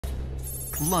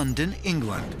London,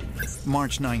 England,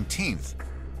 March 19th,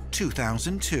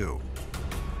 2002.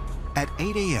 At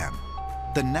 8 a.m.,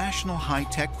 the National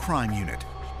High-Tech Crime Unit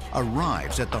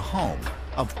arrives at the home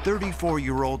of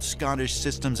 34-year-old Scottish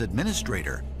Systems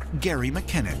Administrator Gary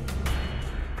McKinnon.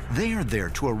 They are there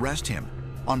to arrest him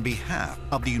on behalf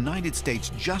of the United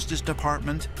States Justice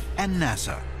Department and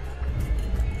NASA.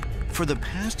 For the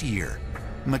past year,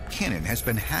 McKinnon has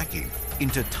been hacking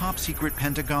into top-secret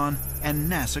Pentagon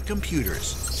and NASA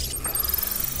computers.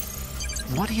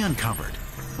 What he uncovered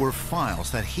were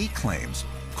files that he claims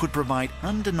could provide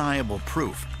undeniable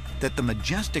proof that the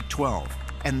Majestic 12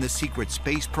 and the secret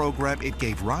space program it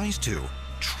gave rise to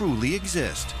truly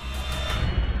exist.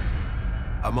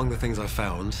 Among the things I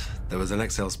found, there was an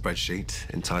Excel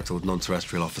spreadsheet entitled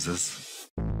Non-Terrestrial Officers,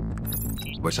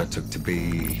 which I took to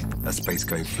be a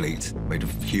space-going fleet made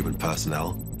of human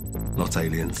personnel, not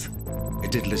aliens.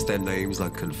 It did list their names, I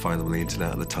couldn't find them on the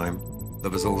internet at the time.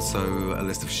 There was also a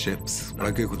list of ships. When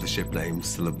I Googled the ship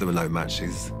names, there were no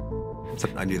matches. So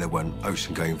I knew they weren't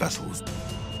ocean-going vessels.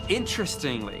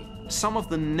 Interestingly, some of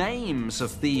the names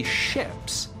of these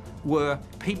ships were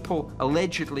people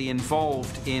allegedly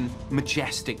involved in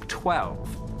Majestic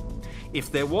 12. If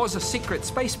there was a secret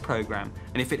space program,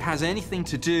 and if it has anything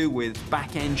to do with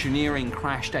back engineering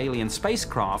crashed alien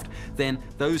spacecraft, then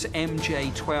those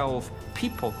MJ-12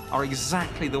 people are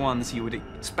exactly the ones you would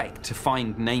expect to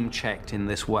find name-checked in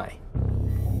this way.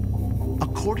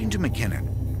 According to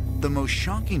McKinnon, the most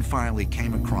shocking file he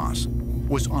came across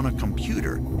was on a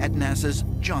computer at NASA's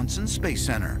Johnson Space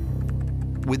Center.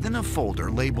 Within a folder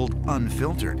labeled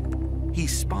Unfiltered, he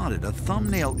spotted a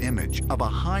thumbnail image of a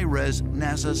high-res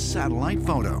NASA satellite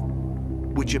photo,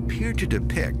 which appeared to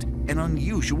depict an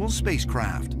unusual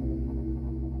spacecraft.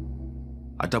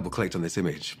 I double-clicked on this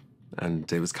image, and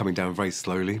it was coming down very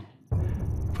slowly,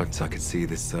 but I could see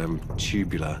this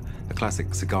tubular, a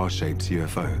classic cigar-shaped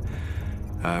UFO,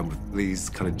 with these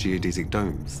kind of geodesic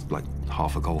domes, like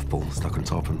half a golf ball stuck on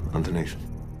top and underneath.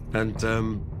 And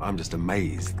I'm just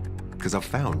amazed, because I've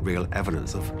found real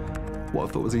evidence of what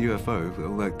I thought was a UFO.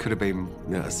 Well, it could have been,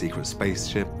 you know, a secret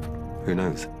spaceship, who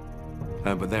knows?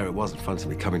 But there it was in front of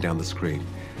me, coming down the screen.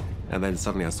 And then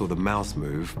suddenly I saw the mouse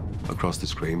move across the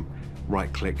screen,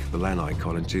 right-click the LAN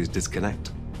icon and choose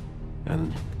disconnect,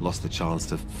 and lost the chance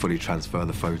to fully transfer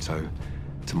the photo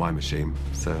to my machine.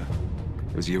 So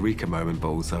it was a eureka moment, but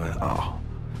also, oh,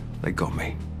 they got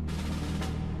me.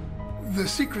 The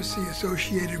secrecy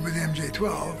associated with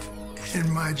MJ-12,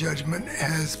 in my judgment,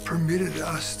 has permitted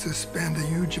us to spend a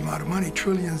huge amount of money,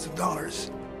 trillions of dollars.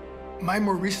 My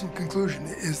more recent conclusion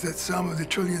is that some of the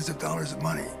trillions of dollars of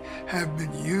money have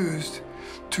been used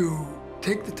to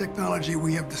take the technology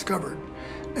we have discovered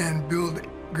and build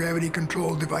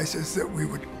gravity-controlled devices that we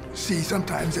would see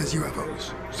sometimes as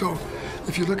UFOs. So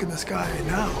if you look in the sky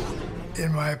now,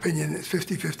 in my opinion, it's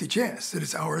 50-50 chance that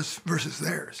it's ours versus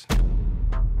theirs.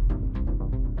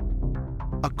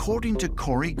 According to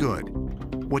Corey Good,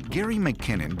 what Gary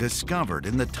McKinnon discovered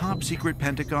in the top-secret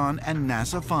Pentagon and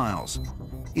NASA files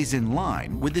is in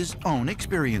line with his own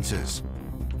experiences.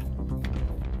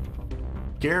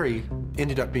 Gary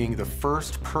ended up being the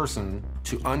first person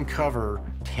to uncover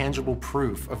tangible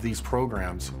proof of these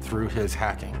programs through his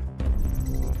hacking.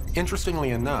 Interestingly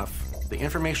enough, the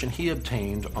information he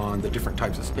obtained on the different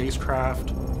types of spacecraft,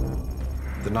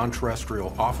 the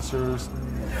non-terrestrial officers,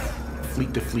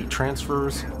 fleet-to-fleet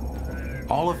transfers,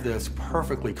 all of this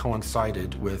perfectly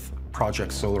coincided with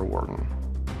Project Solar Warden.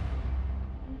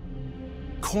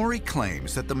 Corey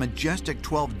claims that the Majestic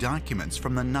 12 documents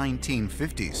from the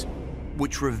 1950s,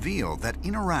 which reveal that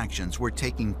interactions were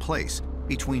taking place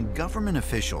between government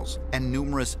officials and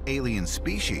numerous alien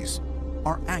species,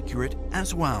 are accurate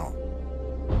as well.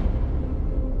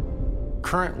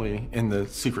 Currently, in the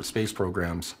secret space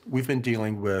programs, we've been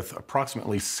dealing with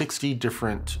approximately 60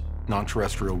 different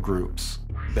non-terrestrial groups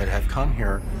that have come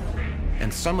here,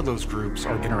 and some of those groups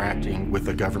are interacting with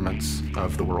the governments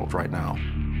of the world right now.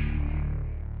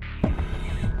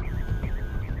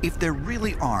 If there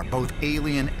really are both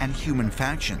alien and human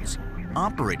factions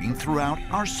operating throughout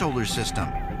our solar system,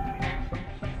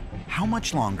 how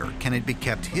much longer can it be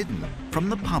kept hidden from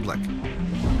the public?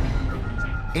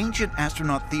 Ancient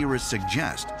astronaut theorists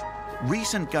suggest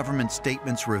recent government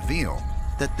statements reveal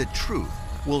that the truth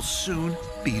will soon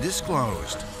be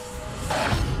disclosed.